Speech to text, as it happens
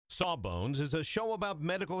Sawbones is a show about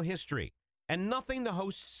medical history, and nothing the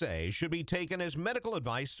hosts say should be taken as medical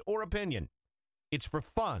advice or opinion. It's for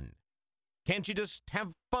fun. Can't you just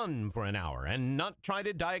have fun for an hour and not try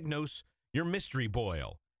to diagnose your mystery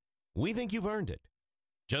boil? We think you've earned it.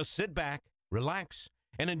 Just sit back, relax,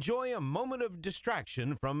 and enjoy a moment of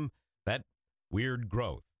distraction from that weird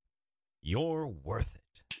growth. You're worth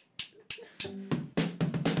it.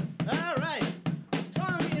 All right.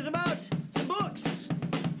 Song is about some books.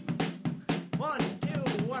 1, 2,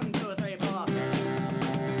 1, 2, 3, 4.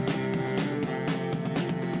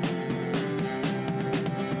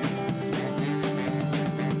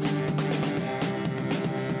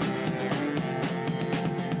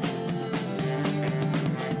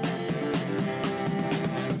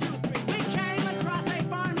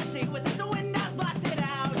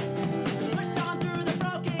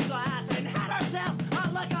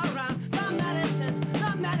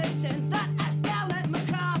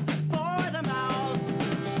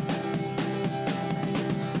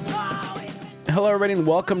 Hello, everybody, and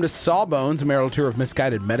welcome to Sawbones, a marital tour of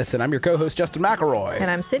misguided medicine. I'm your co-host, Justin McElroy. And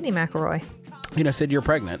I'm Sydney McElroy. You know, Sid, you're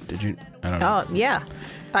pregnant. Did you? I don't know. Oh, yeah.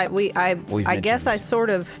 I guess I sort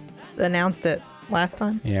of announced it last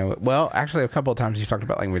time. Yeah, well, actually, a couple of times you talked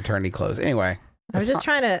about like maternity clothes. Anyway. I was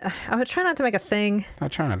trying not to make a thing. I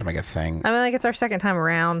try not to make a thing. I mean, like, it's our second time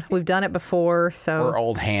around. We've done it before, so. We're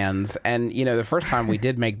old hands. And, you know, the first time we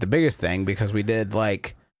did make the biggest thing because we did,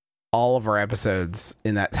 like, all of our episodes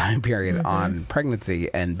in that time period on pregnancy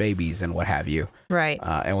and babies and what have you. Right.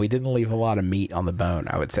 And we didn't leave a lot of meat on the bone,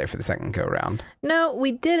 I would say, for the second go-round. No,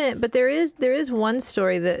 we didn't. But there is one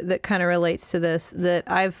story that kind of relates to this that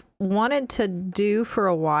I've wanted to do for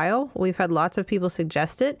a while. We've had lots of people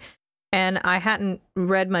suggest it. And I hadn't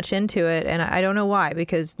read much into it, and I don't know why,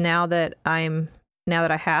 because now that I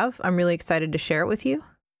have, I'm really excited to share it with you.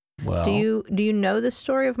 Well, do you know the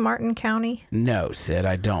story of Martin County? No, Sid,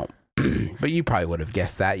 I don't. But you probably would have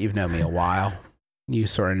guessed that. You've known me a while. You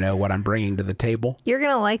sort of know what I'm bringing to the table. You're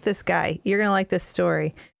going to like this guy. You're going to like this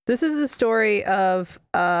story. This is the story of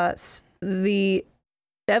the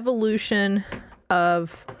evolution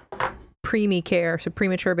of preemie care, so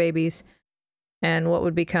premature babies, and what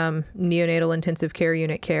would become neonatal intensive care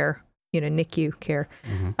unit care, NICU care.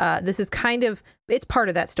 This is it's part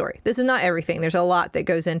of that story. This is not everything. There's a lot that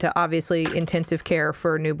goes into, obviously, intensive care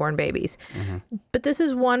for newborn babies. But this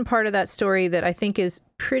is one part of that story that I think is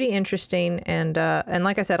pretty interesting. And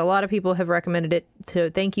like I said, a lot of people have recommended it. So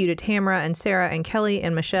thank you to Tamara and Sarah and Kelly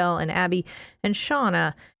and Michelle and Abby and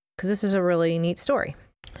Shauna, because this is a really neat story.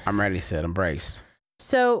 I'm ready, Sid. I'm braced.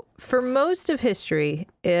 So for most of history,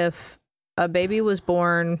 if a baby was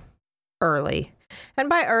born early, and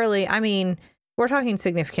by early, I mean, we're talking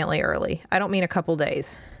significantly early. I don't mean a couple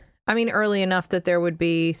days. I mean early enough that there would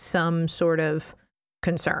be some sort of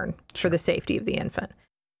concern for the safety of the infant.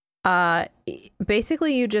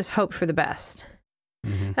 Basically, you just hoped for the best.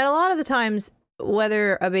 And a lot of the times,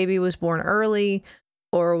 whether a baby was born early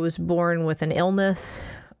or was born with an illness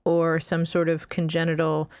or some sort of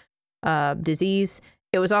congenital disease,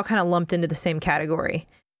 it was all kind of lumped into the same category.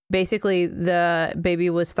 Basically, the baby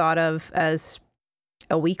was thought of as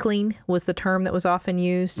a weakling was the term that was often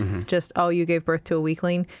used. Just, you gave birth to a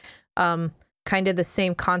weakling. Kind of the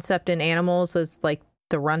same concept in animals as like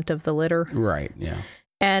the runt of the litter. Right, yeah.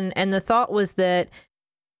 And the thought was that,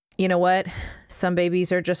 you know what, some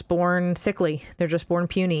babies are just born sickly. They're just born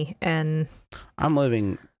puny. And I'm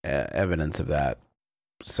living evidence of that.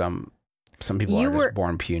 Some people are just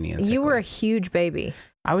born puny and sickly. You were a huge baby.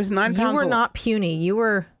 I was 9 pounds. You were not puny.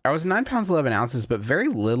 I was 9 pounds 11 ounces, but very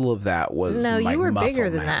little of that was. No, you were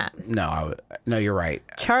bigger than that. No, you're right.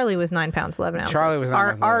 Charlie was 9 pounds 11 ounces. Charlie was 9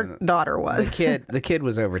 pounds 11. Our daughter was. The kid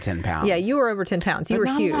was over 10 pounds. Yeah, you were over 10 pounds. You were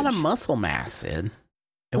huge. Not a lot of muscle mass, Sid.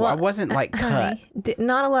 Well, I wasn't like cut. Honey,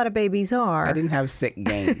 not a lot of babies are. I didn't have sick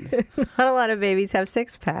gains. Not a lot of babies have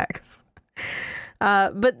six packs.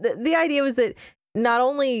 But the idea was that not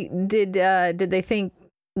only did they think,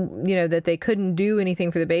 that they couldn't do anything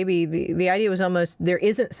for the baby, the idea was almost there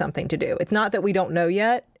isn't something to do. It's not that we don't know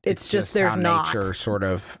yet. It's just there's how not. Nature sort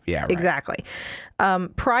of, yeah, right. Exactly.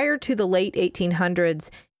 Prior to the late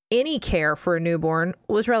 1800s, any care for a newborn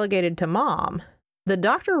was relegated to mom. The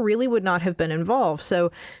doctor really would not have been involved.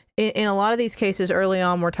 So in a lot of these cases early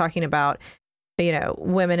on, we're talking about,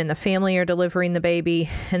 women in the family are delivering the baby.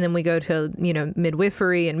 And then we go to,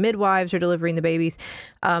 midwifery and midwives are delivering the babies.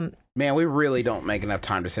 Man, we really don't make enough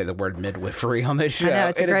time to say the word midwifery on this show. I know,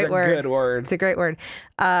 it's a great word. Good word. It's a great word.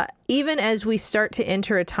 Even as we start to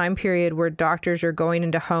enter a time period where doctors are going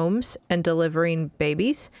into homes and delivering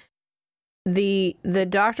babies, the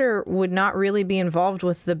doctor would not really be involved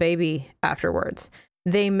with the baby afterwards.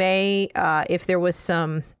 They may, if there was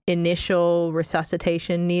some initial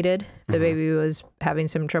resuscitation needed, if the baby was having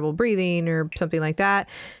some trouble breathing or something like that,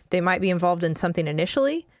 they might be involved in something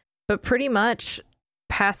initially. But pretty much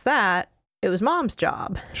past that, it was mom's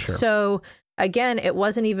job. Sure. So again, it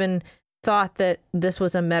wasn't even thought that this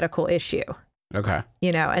was a medical issue. Okay.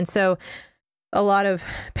 And so a lot of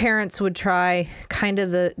parents would try kind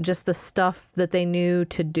of the stuff that they knew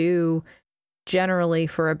to do generally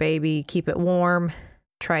for a baby, keep it warm,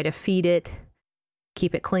 try to feed it,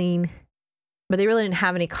 keep it clean. But they really didn't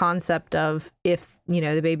have any concept of if,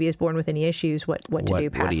 the baby is born with any issues, what to do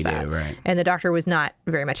past what do you that. do, right? And the doctor was not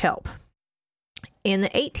very much help. In the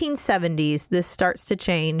 1870s, this starts to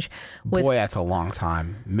change. Boy, that's a long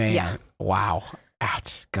time. Man. Yeah. Wow.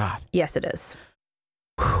 Ouch. God. Yes, it is.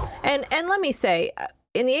 And let me say,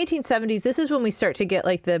 in the 1870s, this is when we start to get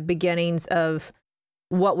like the beginnings of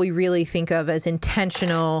what we really think of as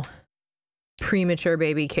intentional premature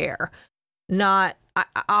baby care. Not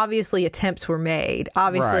obviously attempts were made.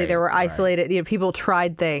 Obviously, there were isolated. People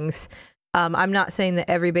tried things. I'm not saying that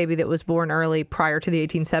every baby that was born early prior to the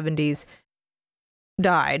 1870s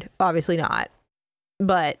died. Obviously not.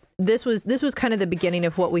 But this was kind of the beginning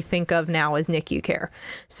of what we think of now as NICU care.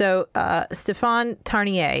 So Stéphane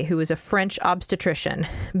Tarnier, who was a French obstetrician,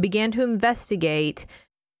 began to investigate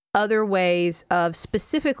other ways of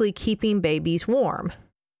specifically keeping babies warm,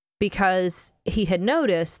 because he had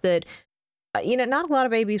noticed that, not a lot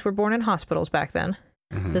of babies were born in hospitals back then.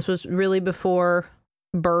 Mm-hmm. This was really before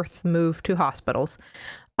birth moved to hospitals.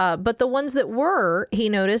 But the ones that were, he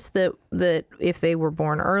noticed that if they were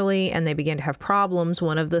born early and they began to have problems,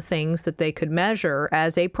 one of the things that they could measure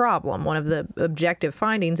as a problem, one of the objective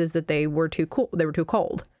findings, is that they were too cool. They were too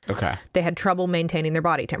cold. Okay. They had trouble maintaining their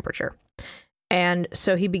body temperature. And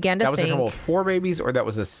so he began to think... That was a trouble for babies, or that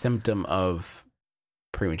was a symptom of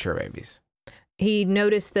premature babies? He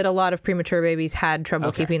noticed that a lot of premature babies had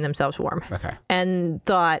trouble keeping themselves warm. Okay. And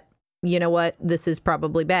thought, you know what, this is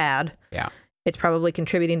probably bad. Yeah. It's probably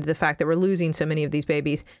contributing to the fact that we're losing so many of these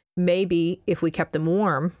babies. Maybe if we kept them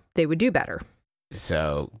warm, they would do better.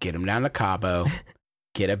 So get them down to Cabo,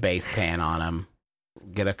 get a base tan on them,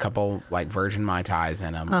 get a couple like Virgin Mai Tais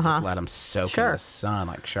in them, just let them soak in the sun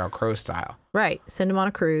like Sheryl Crow style. Right. Send them on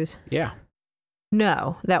a cruise. Yeah.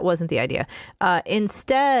 No, that wasn't the idea.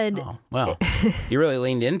 Instead... Oh, well, you really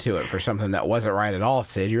leaned into it for something that wasn't right at all,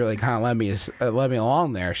 Sid. You really kind of led me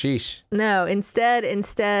along there. Sheesh. No, instead,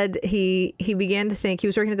 he began to think... He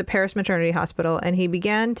was working at the Paris Maternity Hospital, and he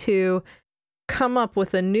began to come up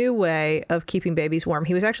with a new way of keeping babies warm.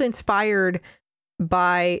 He was actually inspired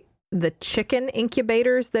by the chicken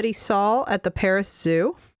incubators that he saw at the Paris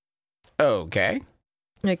Zoo. Okay.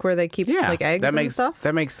 Like where they keep like eggs and stuff.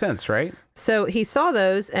 That makes sense, right? So he saw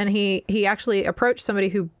those, and he actually approached somebody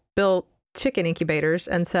who built chicken incubators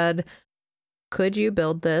and said, could you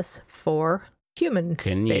build this for human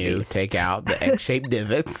Can babies? you take out the egg-shaped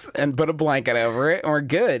divots and put a blanket over it, and we're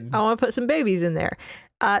good? I want to put some babies in there.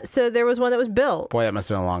 So there was one that was built. Boy, that must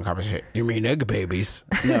have been a long conversation. You mean egg babies?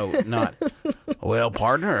 No, not. Well,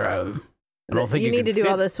 partner, I don't think you need to do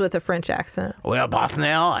fit. all this with a French accent. Well, boss,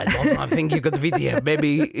 now I don't think you could fit the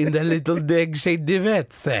baby in the little egg-shaped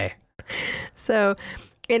divots. So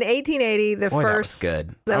in 1880, the Boy, first... that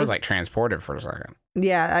was good. I was like transported for a second.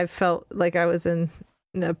 Yeah, I felt like I was in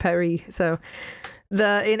Paris. So in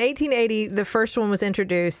 1880, the first one was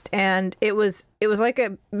introduced, and it was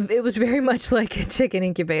very much like a chicken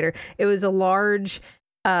incubator. It was a large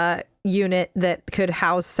unit that could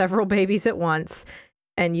house several babies at once,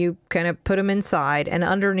 and you kind of put them inside, and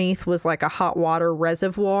underneath was like a hot water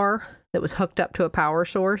reservoir that was hooked up to a power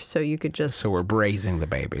source, so you could just... So we're braising the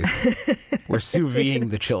babies. We're sous videing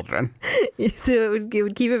the children. So it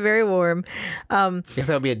would keep it very warm. I guess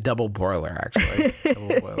that would be a double broiler, actually.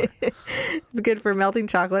 Double boiler. It's good for melting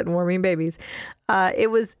chocolate and warming babies.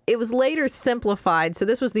 It was later simplified. So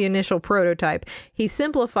this was the initial prototype. He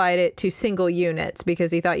simplified it to single units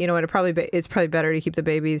because he thought, you know what, it's probably better to keep the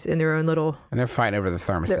babies in their own little... And they're fighting over the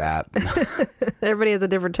thermostat. Everybody has a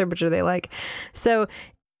different temperature they like. So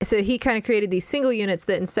he kind of created these single units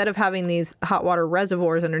that instead of having these hot water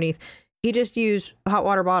reservoirs underneath, he just used hot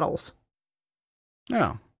water bottles.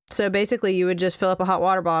 Oh. So basically you would just fill up a hot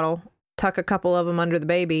water bottle, tuck a couple of them under the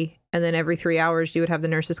baby, and then every 3 hours you would have the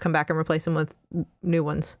nurses come back and replace them with new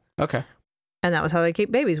ones. Okay. And that was how they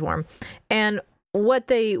keep babies warm. And what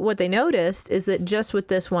they noticed is that just with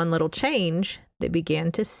this one little change, they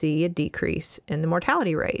began to see a decrease in the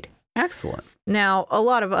mortality rate. Excellent. Now, a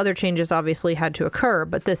lot of other changes obviously had to occur,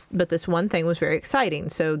 but this one thing was very exciting.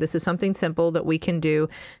 So this is something simple that we can do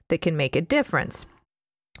that can make a difference.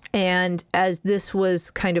 And as this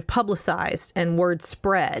was kind of publicized and word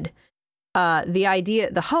spread,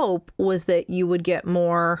 the hope was that you would get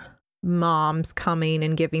more moms coming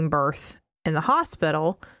and giving birth in the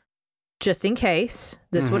hospital just in case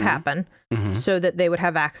this would happen, so that they would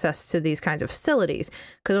have access to these kinds of facilities.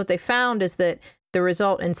 Because what they found is that the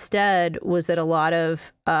result instead was that a lot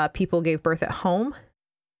of people gave birth at home.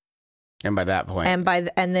 And by that point,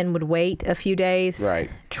 and then would wait a few days, right,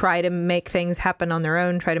 try to make things happen on their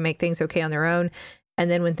own, try to make things okay on their own,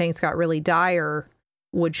 and then when things got really dire,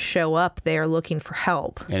 would show up there looking for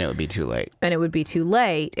help, and it would be too late.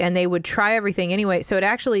 And they would try everything anyway. So it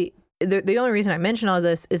actually, the only reason I mention all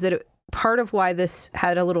this is that part of why this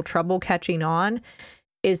had a little trouble catching on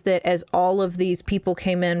is that as all of these people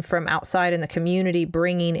came in from outside in the community,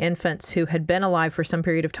 bringing infants who had been alive for some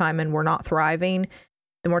period of time and were not thriving,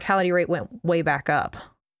 the mortality rate went way back up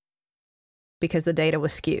because the data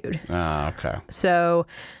was skewed. Okay. So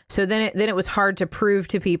then it was hard to prove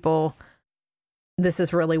to people this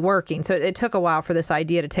is really working. So it took a while for this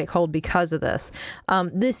idea to take hold because of this.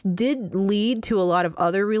 This did lead to a lot of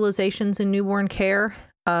other realizations in newborn care.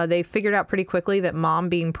 They figured out pretty quickly that mom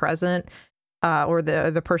being present, or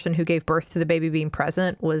the person who gave birth to the baby being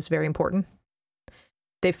present, was very important.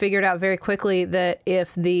 They figured out very quickly that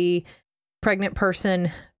if the pregnant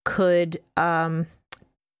person could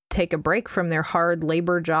take a break from their hard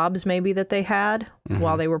labor jobs maybe that they had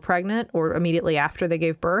while they were pregnant or immediately after they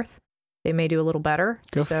gave birth, they may do a little better.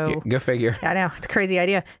 Go figure. I know, it's a crazy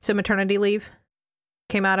idea. So maternity leave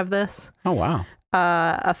came out of this. Oh, wow.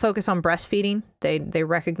 A focus on breastfeeding. They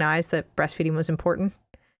recognized that breastfeeding was important.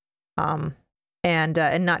 And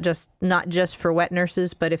not just for wet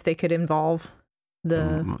nurses, but if they could involve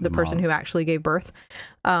the person who actually gave birth.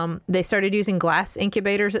 They started using glass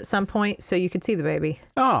incubators at some point so you could see the baby.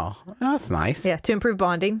 Oh, that's nice. Yeah, to improve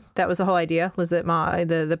bonding. That was the whole idea, was that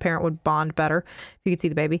the parent would bond better if you could see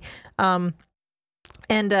the baby.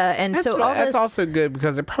 That's also good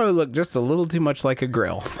because it probably looked just a little too much like a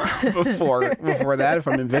grill before that, if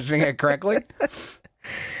I'm envisioning it correctly.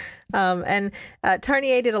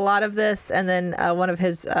 Tarnier did a lot of this, and then one of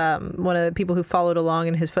the people who followed along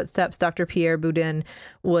in his footsteps, Dr. Pierre Boudin,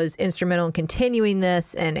 was instrumental in continuing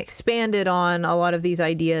this and expanded on a lot of these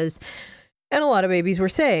ideas. And a lot of babies were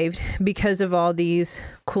saved because of all these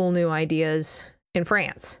cool new ideas in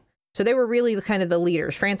France. So they were really kind of the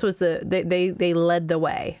leaders. France was they led the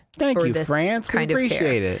way. Thank for you, this France. Kind we of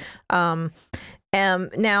appreciate care.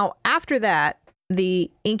 it. Now, after that, the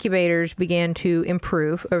incubators began to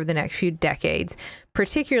improve over the next few decades,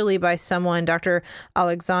 particularly by someone, Dr.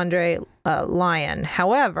 Alexandre Lyon.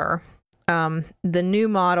 However, the new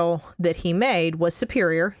model that he made was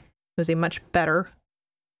superior. It was a much better,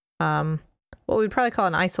 what we'd probably call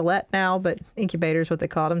an isolette now, but incubators, what they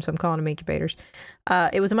called them, so I'm calling them incubators.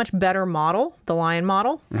 It was a much better model, the Lyon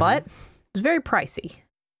model, but it was very pricey.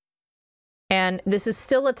 And this is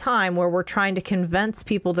still a time where we're trying to convince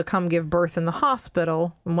people to come give birth in the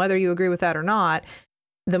hospital. And whether you agree with that or not,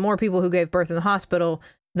 the more people who gave birth in the hospital,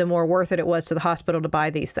 the more worth it was to the hospital to buy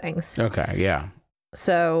these things. Okay, yeah.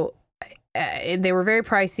 So they were very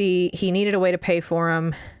pricey. He needed a way to pay for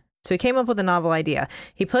them. So he came up with a novel idea.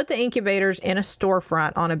 He put the incubators in a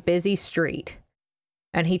storefront on a busy street,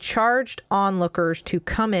 and he charged onlookers to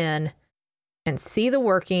come in and see the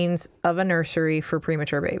workings of a nursery for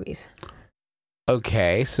premature babies.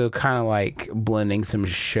 Okay, so kind of like blending some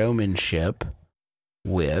showmanship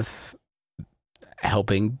with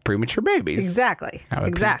helping premature babies. Exactly.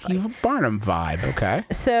 Exactly. P.T. Barnum vibe. Okay.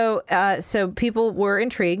 So people were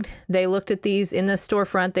intrigued. They looked at these in the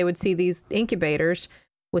storefront. They would see these incubators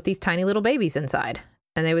with these tiny little babies inside,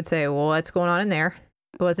 and they would say, "Well, what's going on in there?"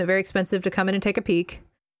 It wasn't very expensive to come in and take a peek.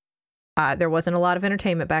 There wasn't a lot of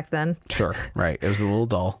entertainment back then. Sure, right. It was a little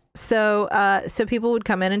dull. So people would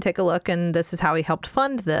come in and take a look, and this is how he helped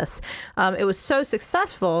fund this. It was so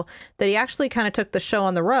successful that he actually kind of took the show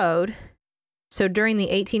on the road. So during the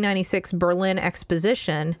 1896 Berlin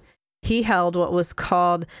Exposition, he held what was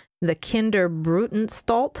called the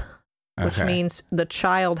Kinderbruttenstalt, which means the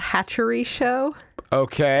child hatchery show.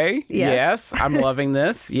 Okay. Yes. I'm loving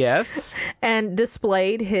this. Yes. And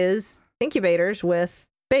displayed his incubators with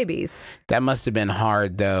babies. That must have been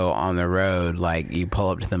hard, though, on the road. Like, you pull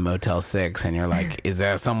up to the Motel 6 and you're like, is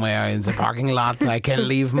there somewhere in the parking lot I can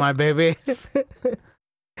leave my babies?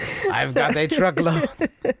 I've got a truckload.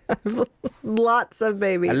 Lots of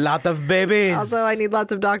babies. A lot of babies. Also, I need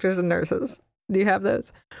lots of doctors and nurses. Do you have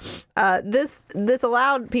those? This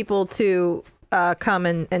allowed people to come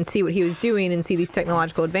and see what he was doing and see these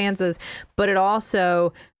technological advances, but it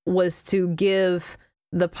also was to give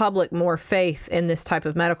the public more faith in this type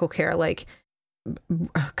of medical care. Like,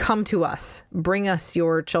 come to us, bring us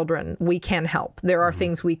your children. We can help. There are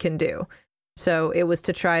things we can do. So it was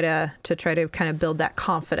to try to kind of build that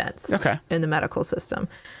confidence in the medical system.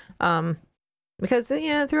 Because,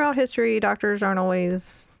 throughout history, doctors aren't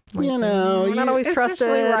always, we're not always trusted.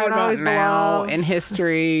 Right we're not always now beloved. in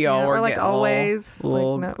history, y'all we're were like getting always a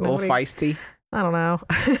little feisty. I don't know.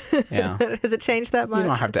 Yeah. Has it changed that much? You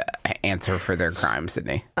don't have to answer for their crimes,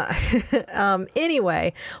 Sydney.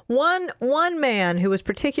 Anyway, one man who was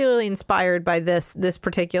particularly inspired by this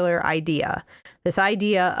particular idea, this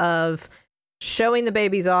idea of showing the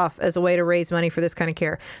babies off as a way to raise money for this kind of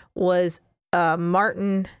care, was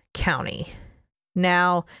Martin County.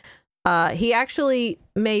 Now, he actually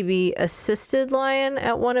maybe assisted Lyon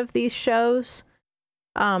at one of these shows.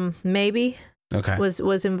 Maybe. Okay.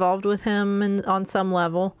 Was involved with him on some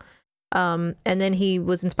level. And then he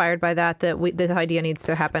was inspired by that this idea needs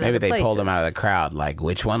to happen. Maybe they pulled him out of the crowd. Like,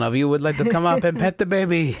 which one of you would like to come up and pet the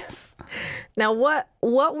babies? Now, what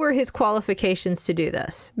were his qualifications to do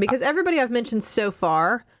this? Because everybody I've mentioned so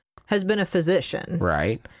far has been a physician.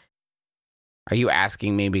 Right. Are you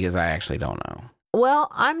asking me because I actually don't know? Well,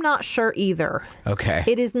 I'm not sure either. Okay.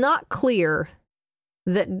 It is not clear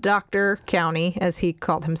that Dr. County, as he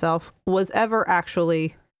called himself, was ever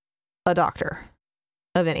actually a doctor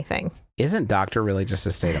of anything. Isn't doctor really just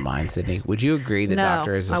a state of mind, Sydney? Would you agree that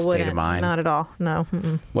doctor is a state of mind? Not at all. No.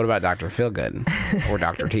 Mm-mm. What about Dr. Feelgood or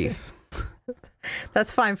Dr. Teeth?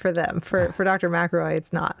 That's fine for them. For Dr. McElroy,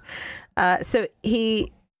 it's not. So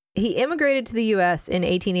he immigrated to the U.S. in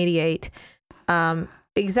 1888.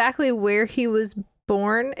 Exactly where he was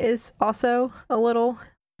born is also a little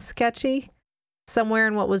sketchy. Somewhere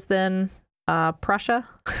in what was then Prussia.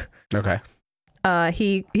 Okay.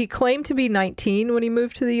 He claimed to be 19 when he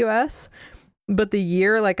moved to the U.S., but the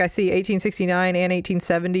year, like I see 1869 and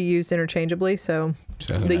 1870 used interchangeably, so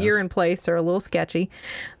the year and place are a little sketchy.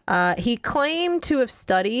 He claimed to have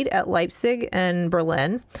studied at Leipzig and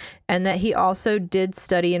Berlin, and that he also did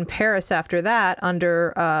study in Paris after that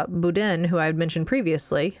under Boudin, who I had mentioned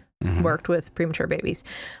previously, worked with premature babies.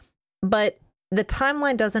 But the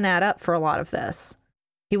timeline doesn't add up for a lot of this.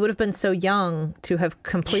 He would have been so young to have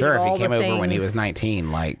completed all the things. Sure, if he came over when he was 19,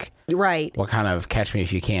 like, right? What kind of Catch Me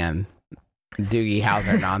If You Can, Doogie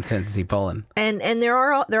Howser nonsense is he pulling? And there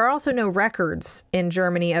are also no records in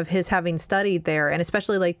Germany of his having studied there, and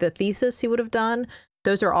especially like the thesis he would have done.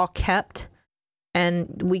 Those are all kept, and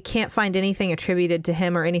we can't find anything attributed to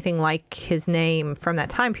him or anything like his name from that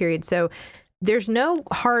time period. So there's no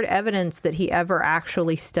hard evidence that he ever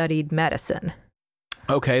actually studied medicine.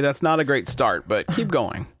 Okay, that's not a great start, but keep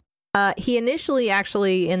going. He initially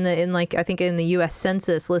actually I think in the U.S.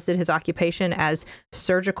 Census listed his occupation as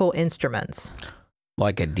surgical instruments.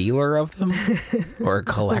 Like a dealer of them, or a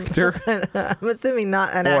collector. I'm assuming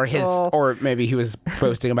not an actual. Or maybe he was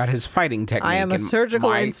boasting about his fighting technique. I am a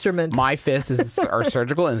surgical instrument. My fists are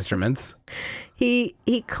surgical instruments. He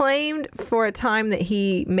claimed for a time that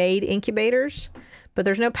he made incubators, but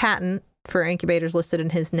there's no patent for incubators listed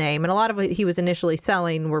in his name, and a lot of what he was initially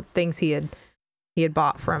selling were things he had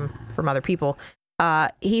bought from other people.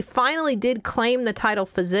 He finally did claim the title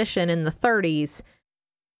physician in the 30s,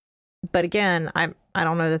 but again, I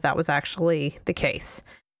don't know that was actually the case.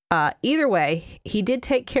 Either way, he did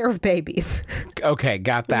take care of babies. Okay,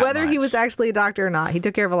 got that. Whether he was actually a doctor or not, he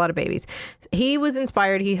took care of a lot of babies. He was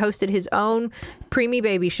inspired. He hosted his own preemie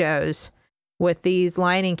baby shows with these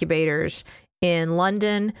Lyon incubators in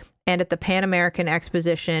London and at the Pan American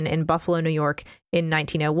Exposition in Buffalo, New York in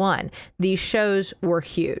 1901. These shows were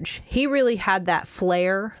huge. He really had that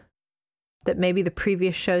flair that maybe the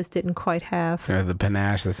previous shows didn't quite have. The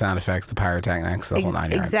panache, the sound effects, the pyrotechnics, the whole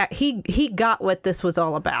nine yards. Exactly. He got what this was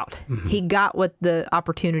all about. Mm-hmm. He got what the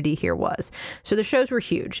opportunity here was. So the shows were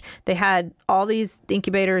huge. They had all these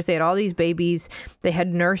incubators. They had all these babies. They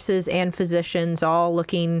had nurses and physicians all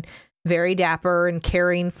looking very dapper and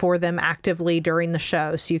caring for them actively during the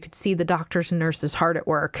show. So you could see the doctors and nurses hard at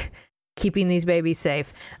work, keeping these babies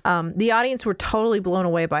safe. The audience were totally blown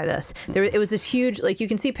away by this. It was this huge, like you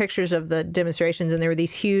can see pictures of the demonstrations, and there were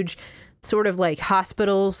these huge sort of like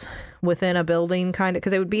hospitals within a building kind of, because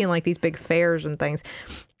they would be in like these big fairs and things,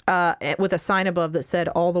 with a sign above that said,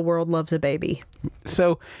 "All the world loves a baby."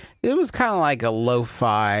 So it was kind of like a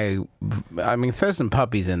lo-fi, I mean, throw some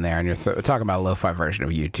puppies in there and you're talking about a lo-fi version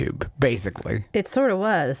of YouTube, basically. It sort of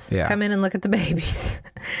was. Yeah. Come in and look at the babies.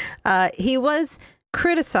 He was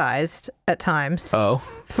criticized at times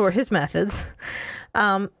for his methods.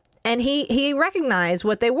 And he recognized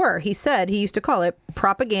what they were. He said he used to call it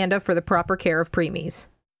propaganda for the proper care of preemies.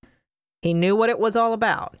 He knew what it was all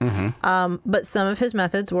about. Mm-hmm. But some of his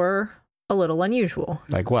methods were a little unusual.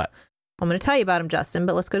 Like what? I'm going to tell you about them, Justin,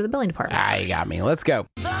 but let's go to the billing department. Ah, you got me. Let's go.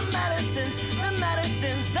 The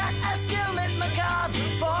medicines that escalate macabre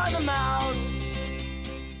for the mouth.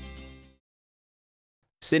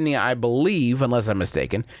 Sydney, I believe, unless I'm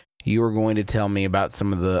mistaken, you were going to tell me about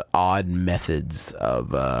some of the odd methods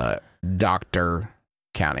of Dr.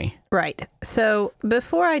 County. Right. So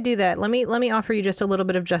before I do that, let me offer you just a little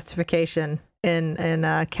bit of justification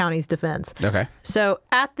in County's defense. Okay. So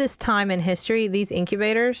at this time in history, these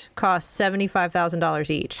incubators cost $75,000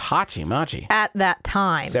 each. Hachi Machi. At that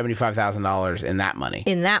time. $75,000 in that money.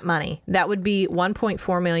 In that money. That would be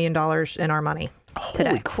 $1.4 million in our money today.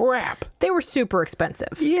 Holy crap. They were super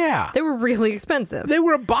expensive. Yeah. They were really expensive. They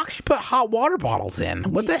were a box you put hot water bottles in.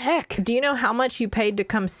 What the heck? Do you know how much you paid to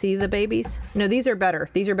come see the babies? No, these are better.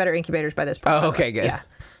 These are better incubators by this point. Oh, okay, good. Yeah.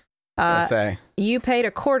 Let's say. You paid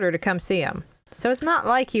 $0.25 to come see them. So it's not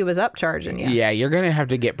like he was upcharging you. Yeah, you're going to have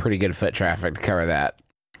to get pretty good foot traffic to cover that.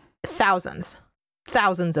 Thousands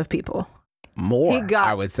of people. More,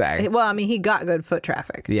 I would say. Well, I mean, he got good foot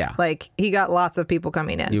traffic. Yeah. Like, he got lots of people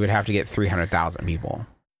coming in. You would have to get 300,000 people.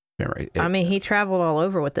 I mean, he traveled all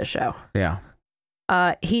over with this show. Yeah.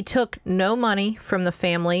 He took no money from the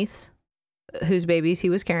families whose babies he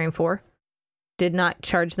was caring for, did not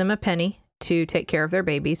charge them a penny to take care of their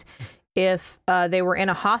babies. If they were in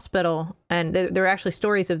a hospital, and there are actually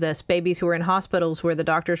stories of this, babies who were in hospitals where the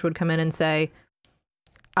doctors would come in and say,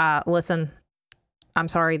 listen, I'm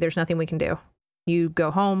sorry, there's nothing we can do. You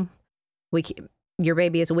go home. Your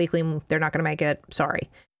baby is a weakling. They're not going to make it. Sorry.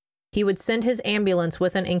 He would send his ambulance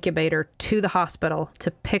with an incubator to the hospital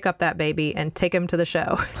to pick up that baby and take him to the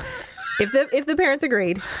show. If the parents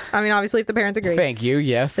agreed. I mean, obviously, if the parents agreed. Thank you.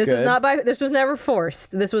 Yes. This was never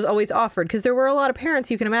forced. This was always offered because there were a lot of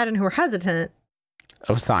parents you can imagine who were hesitant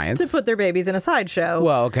of science to put their babies in a sideshow.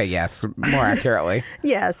 Well, okay, yes, more accurately.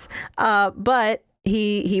 Yes, but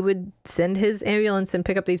he would send his ambulance and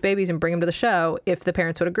pick up these babies and bring them to the show if the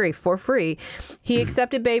parents would agree for free. He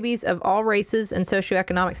accepted babies of all races and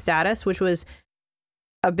socioeconomic status, which was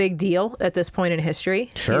a big deal at this point in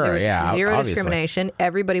history. Sure, there was zero obviously. discrimination.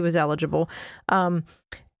 Everybody was eligible. And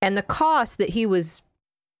the cost that he was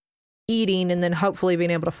eating and then hopefully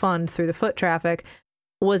being able to fund through the foot traffic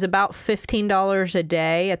was about $15 a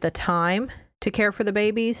day at the time to care for the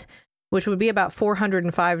babies, which would be about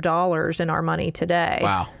 $405 in our money today.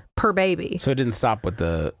 Wow. Per baby. So it didn't stop with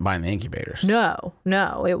buying the incubators. No.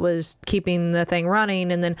 It was keeping the thing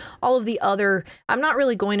running. And then all of the other, I'm not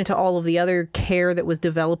really going into all of the other care that was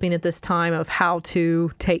developing at this time of how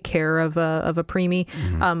to take care of a preemie.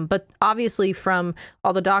 Mm-hmm. But obviously from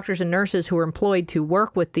all the doctors and nurses who were employed to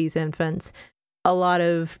work with these infants, a lot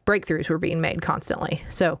of breakthroughs were being made constantly.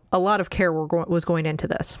 So a lot of care was going into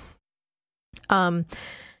this.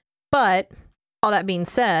 But all that being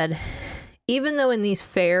said, even though in these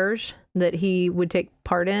fairs that he would take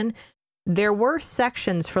part in, there were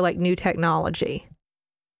sections for like new technology.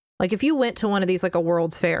 Like if you went to one of these, like a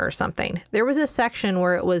World's Fair or something, there was a section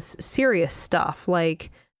where it was serious stuff.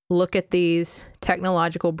 Like, look at these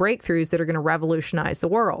technological breakthroughs that are going to revolutionize the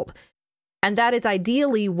world. And that is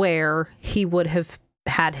ideally where he would have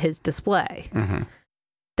had his display. Mm-hmm.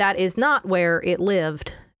 That is not where it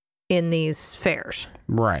lived in these fairs.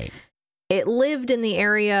 Right. It lived in the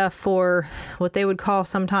area for what they would call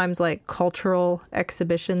sometimes like cultural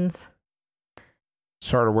exhibitions.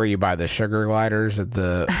 Sort of where you buy the sugar gliders at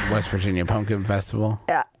the West Virginia Pumpkin Festival.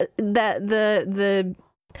 The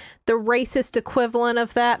racist equivalent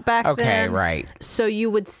of that back then. Okay, right. So you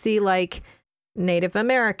would see like Native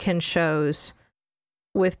American shows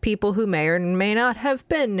with people who may or may not have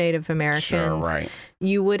been Native Americans. Sure, right.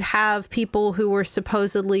 You would have people who were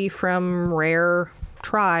supposedly from rare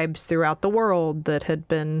tribes throughout the world that had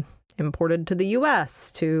been imported to the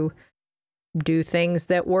U.S. to do things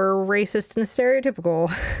that were racist and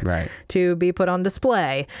stereotypical, right, to be put on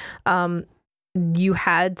display. You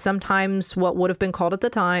had sometimes what would have been called at the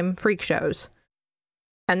time freak shows,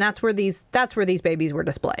 and that's where these babies were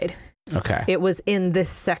displayed. Okay, it was in this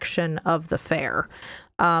section of the fair.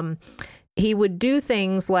 He would do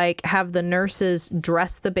things like have the nurses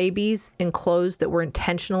dress the babies in clothes that were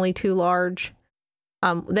intentionally too large.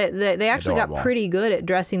 They actually got pretty good at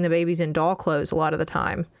dressing the babies in doll clothes a lot of the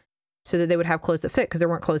time so that they would have clothes that fit, because there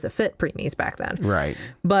weren't clothes that fit preemies back then. Right.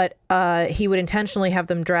 But he would intentionally have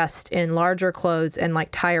them dressed in larger clothes and like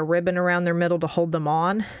tie a ribbon around their middle to hold them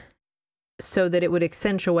on so that it would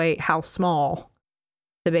accentuate how small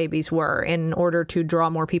the babies were in order to draw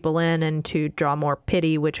more people in and to draw more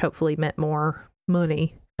pity, which hopefully meant more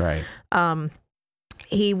money. Right.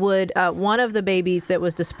 He would, one of the babies that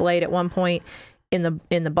was displayed at one point in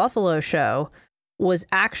the Buffalo show was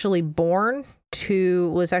actually the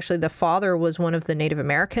father was one of the Native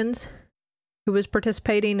Americans who was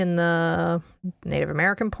participating in the Native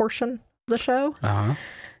American portion of the show. Uh-huh.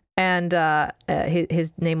 And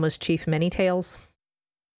his name was Chief Manytails.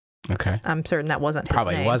 Okay. I'm certain that wasn't his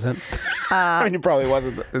Probably name. wasn't. I mean, it probably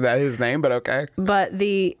wasn't that his name, but okay.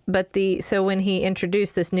 So when he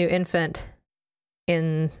introduced this new infant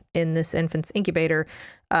in this infant's incubator,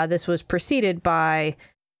 this was preceded by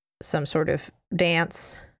some sort of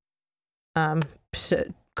dance,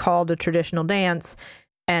 called a traditional dance,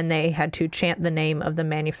 and they had to chant the name of the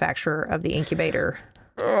manufacturer of the incubator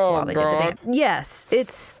while they did the dance. Yes,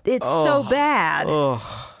 it's so bad.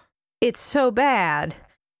 It's so bad.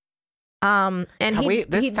 And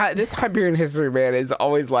this time period in history, man, is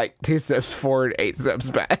always like 2 steps forward, 8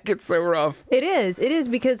 steps back. It's so rough. It is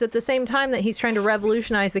because at the same time that he's trying to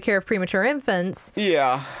revolutionize the care of premature infants.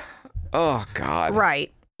 Yeah. Oh God.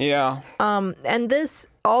 Right. Yeah. And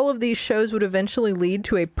all of these shows would eventually lead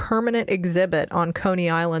to a permanent exhibit on Coney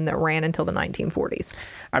Island that ran until the 1940s.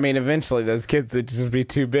 I mean, eventually those kids would just be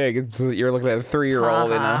too big. It's just, you're looking at a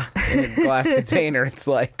 3-year-old in a glass container. It's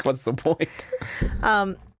like, what's the point?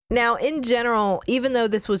 Now, in general, even though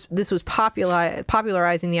this was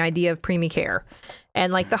popularizing the idea of preemie care,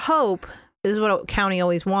 and like the hope, this is what county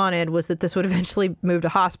always wanted, was that this would eventually move to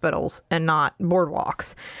hospitals and not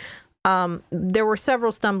boardwalks. There were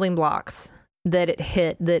several stumbling blocks that it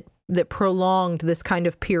hit that prolonged this kind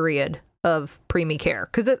of period of preemie care.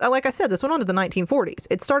 Because, like I said, this went on to the 1940s.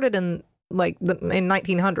 It started in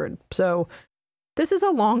 1900. So this is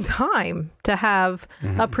a long time to have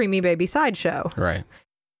a preemie baby sideshow. Right.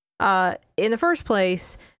 In the first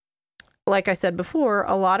place, like I said before,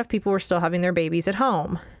 a lot of people were still having their babies at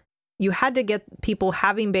home. You had to get people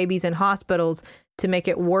having babies in hospitals to make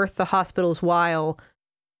it worth the hospital's while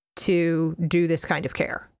to do this kind of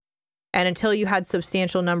care. And until you had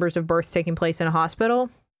substantial numbers of births taking place in a hospital,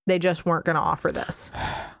 they just weren't going to offer this.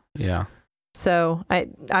 Yeah. So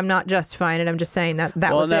I'm not justifying it. I'm just saying that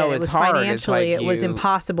well, was no, it. It it's was hard. financially, it's like it was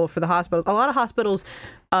impossible for the hospitals. A lot of hospitals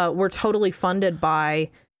were totally funded by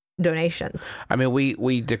donations. I mean, we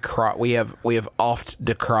have oft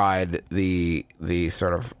decried the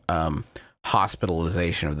sort of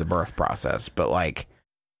hospitalization of the birth process, but like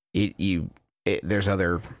there's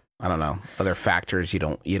other factors you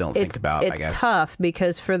don't think about. I guess it's tough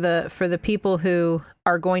because for the people who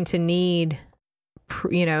are going to need,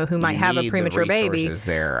 who might have a premature baby,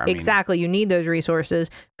 there. Exactly, you need those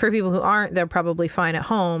resources. For people who aren't, they're probably fine at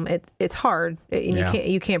home. It's hard.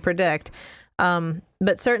 You can't predict.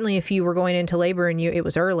 But certainly, if you were going into labor and it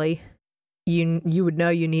was early, you would know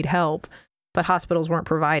you need help. But hospitals weren't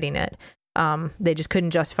providing it. They just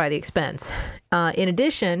couldn't justify the expense. In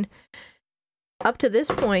addition, up to this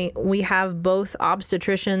point, we have both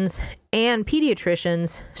obstetricians and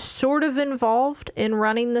pediatricians sort of involved in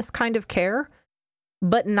running this kind of care,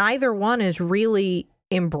 but neither one is really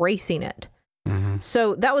embracing it. Mm-hmm.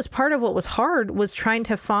 So that was part of what was hard, was trying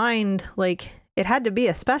to find, it had to be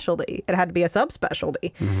a specialty. It had to be a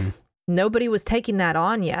subspecialty. Mm-hmm. Nobody was taking that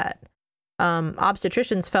on yet.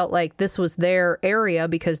 Obstetricians felt like this was their area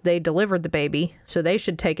because they delivered the baby, so they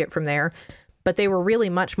should take it from there. But they were really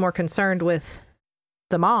much more concerned with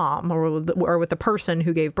the mom or with the person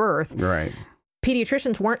who gave birth. Right.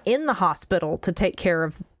 Pediatricians weren't in the hospital to take care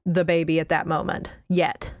of the baby at that moment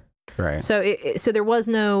yet. Right. So there was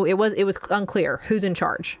it was unclear who's in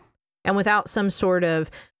charge. And without some sort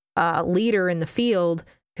of leader in the field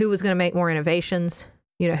who was going to make more innovations,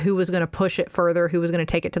 who was going to push it further, who was going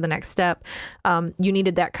to take it to the next step, you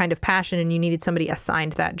needed that kind of passion, and you needed somebody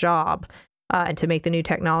assigned that job. And to make the new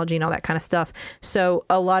technology and all that kind of stuff. So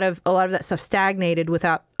a lot of that stuff stagnated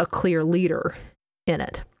without a clear leader in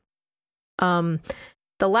it.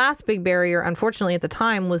 The last big barrier, unfortunately, at the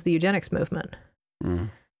time was the eugenics movement. Mm.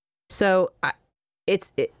 So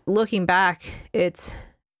looking back, it's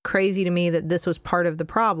crazy to me that this was part of the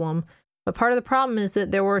problem. But part of the problem is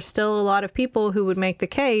that there were still a lot of people who would make the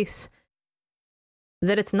case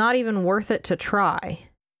that it's not even worth it to try.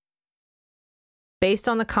 Based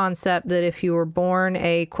on the concept that if you were born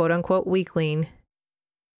a quote-unquote weakling,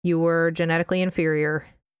 you were genetically inferior,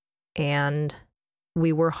 and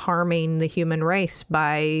we were harming the human race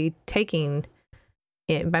by making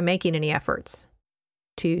any efforts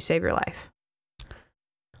to save your life.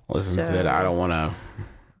 Listen, Sid, I don't want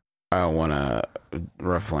to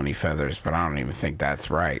ruffle any feathers, but I don't even think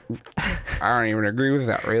that's right. I don't even agree with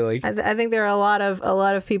that, really. I think there are a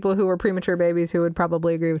lot of people who were premature babies who would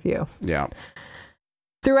probably agree with you. Yeah.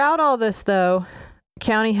 Throughout all this, though,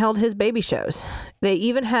 County held his baby shows. They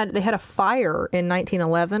had a fire in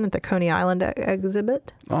 1911 at the Coney Island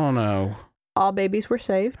exhibit. Oh no! all babies were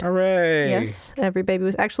saved. Hooray! Yes, every baby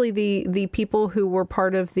was. Actually, the people who were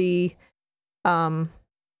part of the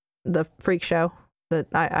freak show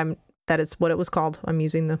that is what it was called. I'm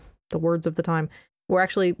using the words of the time. Were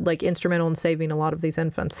actually like instrumental in saving a lot of these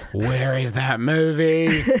infants. Where is that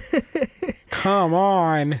movie? Come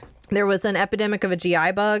on. There was an epidemic of a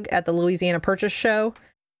GI bug at the Louisiana Purchase Show.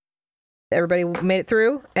 Everybody made it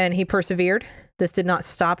through, and he persevered. This did not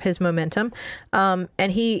stop his momentum. And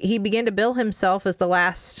he began to bill himself as the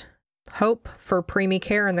last hope for preemie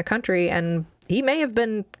care in the country, and he may have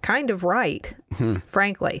been kind of right,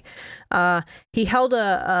 frankly. He held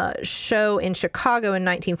a show in Chicago in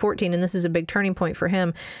 1914, and this is a big turning point for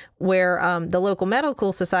him, where the local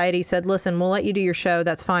medical society said, listen, we'll let you do your show.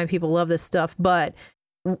 That's fine. People love this stuff, but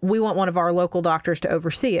we want one of our local doctors to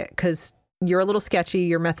oversee it because you're a little sketchy.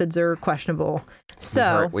 Your methods are questionable.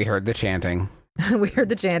 So we heard the chanting. we heard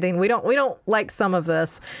the chanting. We don't like some of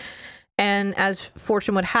this. And as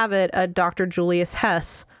fortune would have it, a Dr. Julius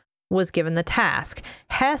Hess was given the task.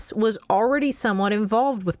 Hess was already somewhat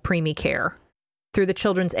involved with preemie care through the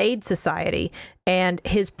Children's Aid Society, and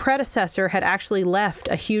his predecessor had actually left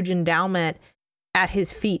a huge endowment at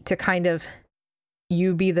his feet to kind of,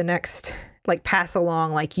 you be the next, like pass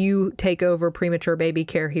along, like you take over premature baby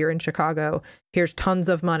care here in Chicago. Here's tons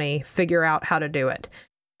of money. Figure out how to do it.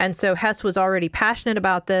 And so Hess was already passionate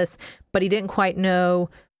about this, but he didn't quite know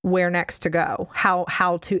where next to go,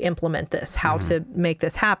 how to implement this, how to make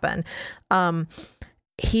this happen.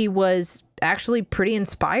 He was actually pretty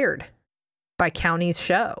inspired by County's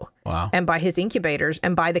show. Wow. And by his incubators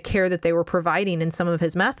and by the care that they were providing in some of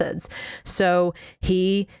his methods. So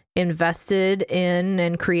he invested in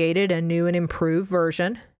and created a new and improved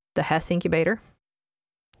version, the Hess incubator.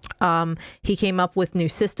 He came up with new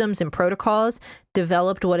systems and protocols,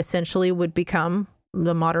 developed what essentially would become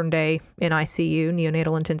the modern day NICU,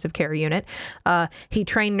 neonatal intensive care unit. He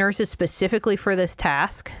trained nurses specifically for this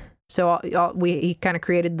task. So he kind of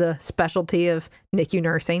created the specialty of NICU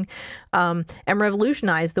nursing, and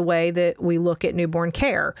revolutionized the way that we look at newborn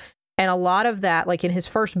care. And a lot of that, like in his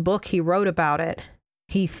first book, he wrote about it.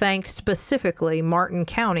 He thanked specifically Martin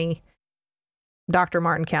County, Dr.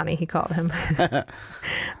 Martin County, he called him,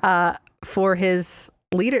 for his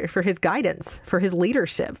guidance, for his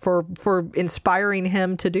leadership, for inspiring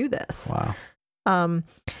him to do this. Wow.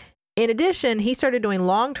 In addition, he started doing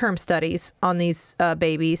long-term studies on these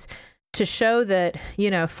babies to show that,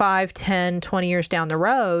 5, 10, 20 years down the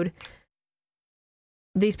road,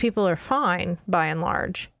 these people are fine by and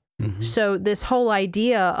large. Mm-hmm. So this whole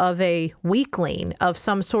idea of a weakling, of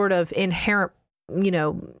some sort of inherent,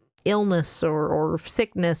 illness or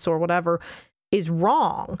sickness or whatever is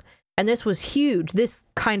wrong. And this was huge. This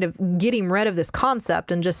kind of getting rid of this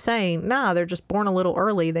concept and just saying, they're just born a little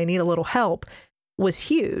early. They need a little help was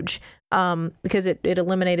huge, because it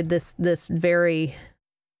eliminated this very,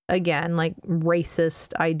 again, like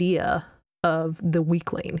racist idea of the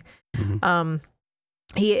weakling. Mm-hmm.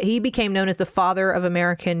 He became known as the father of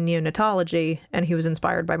American neonatology, and he was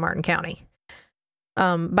inspired by Martin County.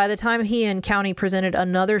 By the time he and County presented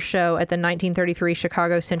another show at the 1933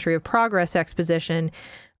 Chicago Century of Progress Exposition,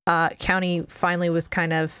 County finally was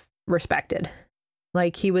kind of respected.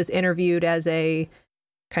 Like, he was interviewed as a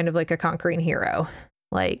kind of like a conquering hero.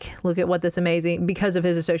 Like, look at what this amazing, because of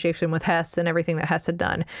his association with Hess and everything that Hess had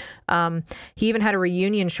done. He even had a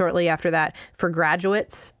reunion shortly after that for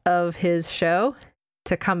graduates of his show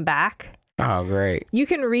to come back. Oh, great. You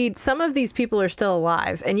can read, some of these people are still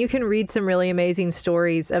alive, and you can read some really amazing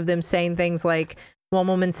stories of them saying things like, one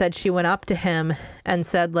woman said she went up to him and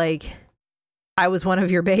said, like, I was one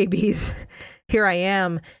of your babies. Here I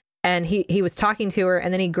am. And he was talking to her,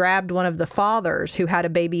 and then he grabbed one of the fathers who had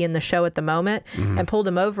a baby in the show at the moment, mm-hmm. and pulled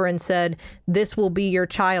him over and said, this will be your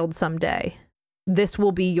child someday. This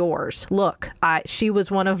will be yours. Look, she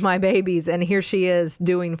was one of my babies, and here she is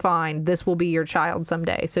doing fine. This will be your child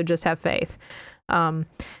someday. So just have faith. And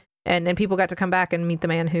people got to come back and meet the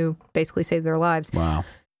man who basically saved their lives. Wow.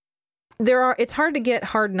 It's hard to get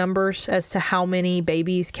hard numbers as to how many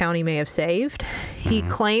babies County may have saved. He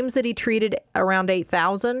claims that he treated around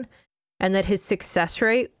 8,000 and that his success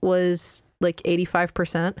rate was like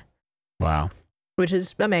 85%. Wow. Which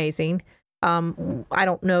is amazing. I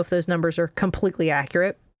don't know if those numbers are completely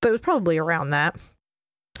accurate, but it was probably around that.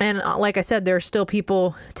 And like I said, there are still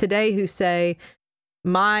people today who say,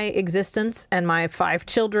 my existence and my 5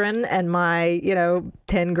 children and my,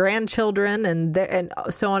 10 grandchildren and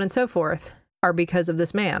so on and so forth are because of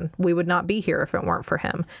this man. We would not be here if it weren't for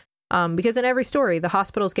him. Because in every story, the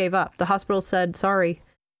hospitals gave up. The hospitals said, sorry,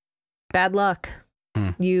 bad luck.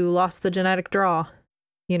 You lost the genetic draw.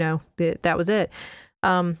 That was it.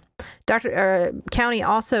 Dr. County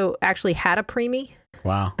also actually had a preemie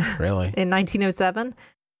Wow, really? in 1907.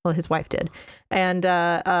 Well, his wife did. And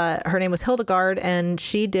her name was Hildegard, and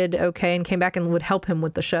she did okay and came back and would help him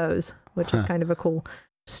with the shows, which is kind of a cool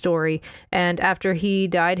story. And after he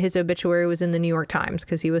died, his obituary was in the New York Times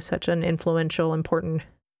because he was such an influential, important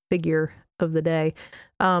figure of the day.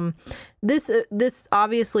 This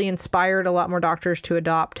obviously inspired a lot more doctors to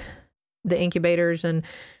adopt the incubators, and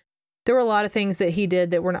there were a lot of things that he did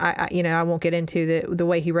that were, I won't get into the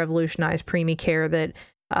way he revolutionized preemie care that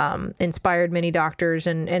inspired many doctors,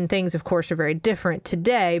 and things, of course, are very different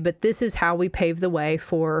today. But this is how we paved the way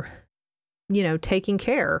for, taking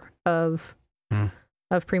care of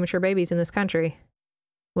premature babies in this country.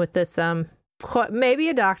 With this, maybe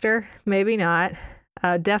a doctor, maybe not,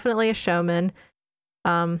 definitely a showman,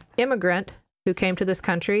 immigrant who came to this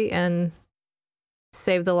country and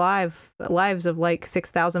saved the lives of like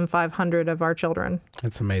 6,500 of our children.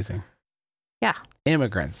 It's amazing. Yeah.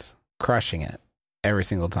 Immigrants crushing it every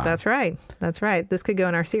single time. That's right. This could go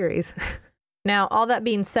in our series. Now, all that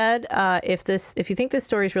being said, if you think this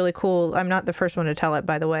story is really cool, I'm not the first one to tell it,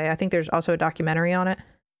 by the way. I think there's also a documentary on it.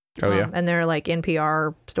 Oh, yeah. And there are like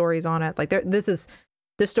NPR stories on it. Like this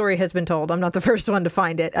story has been told. I'm not the first one to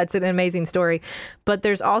find it. It's an amazing story. But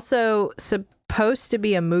there's also supposed to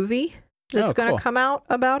be a movie that's going to come out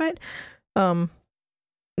about it.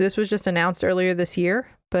 This was just announced earlier this year,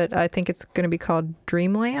 but I think it's going to be called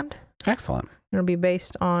Dreamland. Excellent. It'll be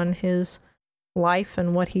based on his life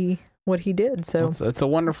and what he did. So it's a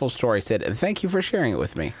wonderful story, Sid, and thank you for sharing it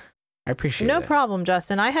with me. I appreciate it. No problem,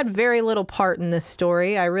 Justin. I had very little part in this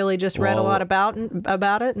story. I really just read a lot about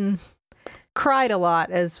it and cried a lot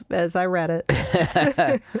as I read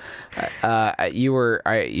it. You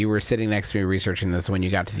were sitting next to me researching this. When you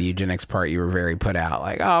got to the eugenics part, you were very put out.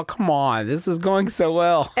 Like, oh, come on, this is going so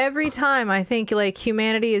well. Every time I think like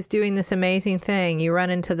humanity is doing this amazing thing, you run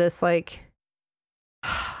into this like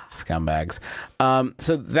scumbags.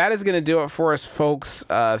 So that is going to do it for us, folks.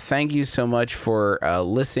 Thank you so much for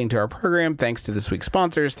listening to our program. Thanks to this week's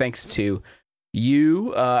sponsors. Thanks to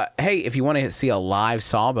you. Hey, if you want to see a live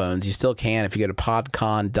Sawbones, you still can if you go to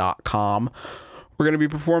podcon.com. We're going to be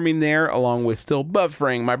performing there along with Still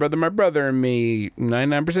Buffering, My Brother and Me,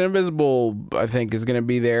 99% Invisible, I think, is going to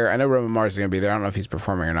be there. I know Roman Mars is going to be there. I don't know if he's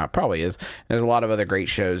performing or not. Probably is. There's a lot of other great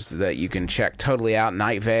shows that you can check totally out.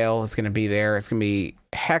 Night Vale is going to be there. It's going to be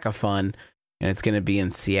heck of fun. And it's going to be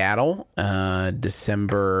in Seattle,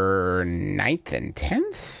 December 9th and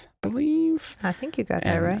 10th, I believe. I think you got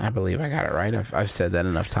that right. I believe I got it right. I've said that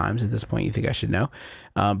enough times at this point. You think I should know.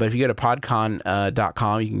 But if you go to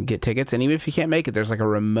podcon.com, you can get tickets. And even if you can't make it, there's like a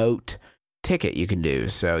remote ticket you can do.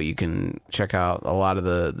 So you can check out a lot of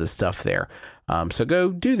the stuff there. So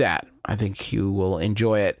go do that. I think you will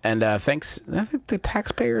enjoy it. And thanks, I think, the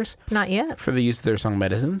taxpayers. Not yet. For the use of their song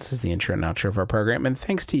Medicines as the intro and outro of our program. And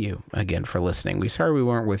thanks to you again for listening. We're sorry we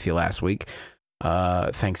weren't with you last week.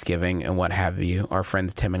 Thanksgiving and what have you. Our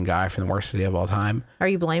friends Tim and Guy from the Worst Idea of All Time. Are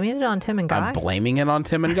you blaming it on Tim and Guy? I'm blaming it on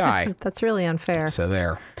Tim and Guy. That's really unfair. So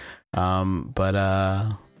there. But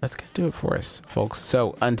that's going to do it for us, folks.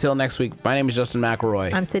 So until next week, my name is Justin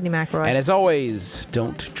McElroy. I'm Sydney McElroy. And as always,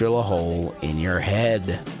 don't drill a hole in your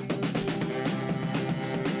head.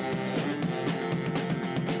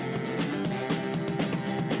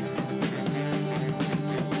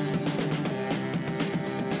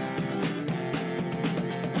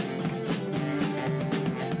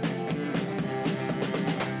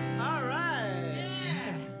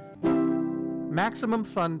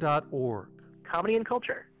 MaximumFun.org. Comedy and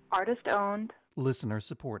culture. Artist owned. Listener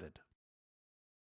supported.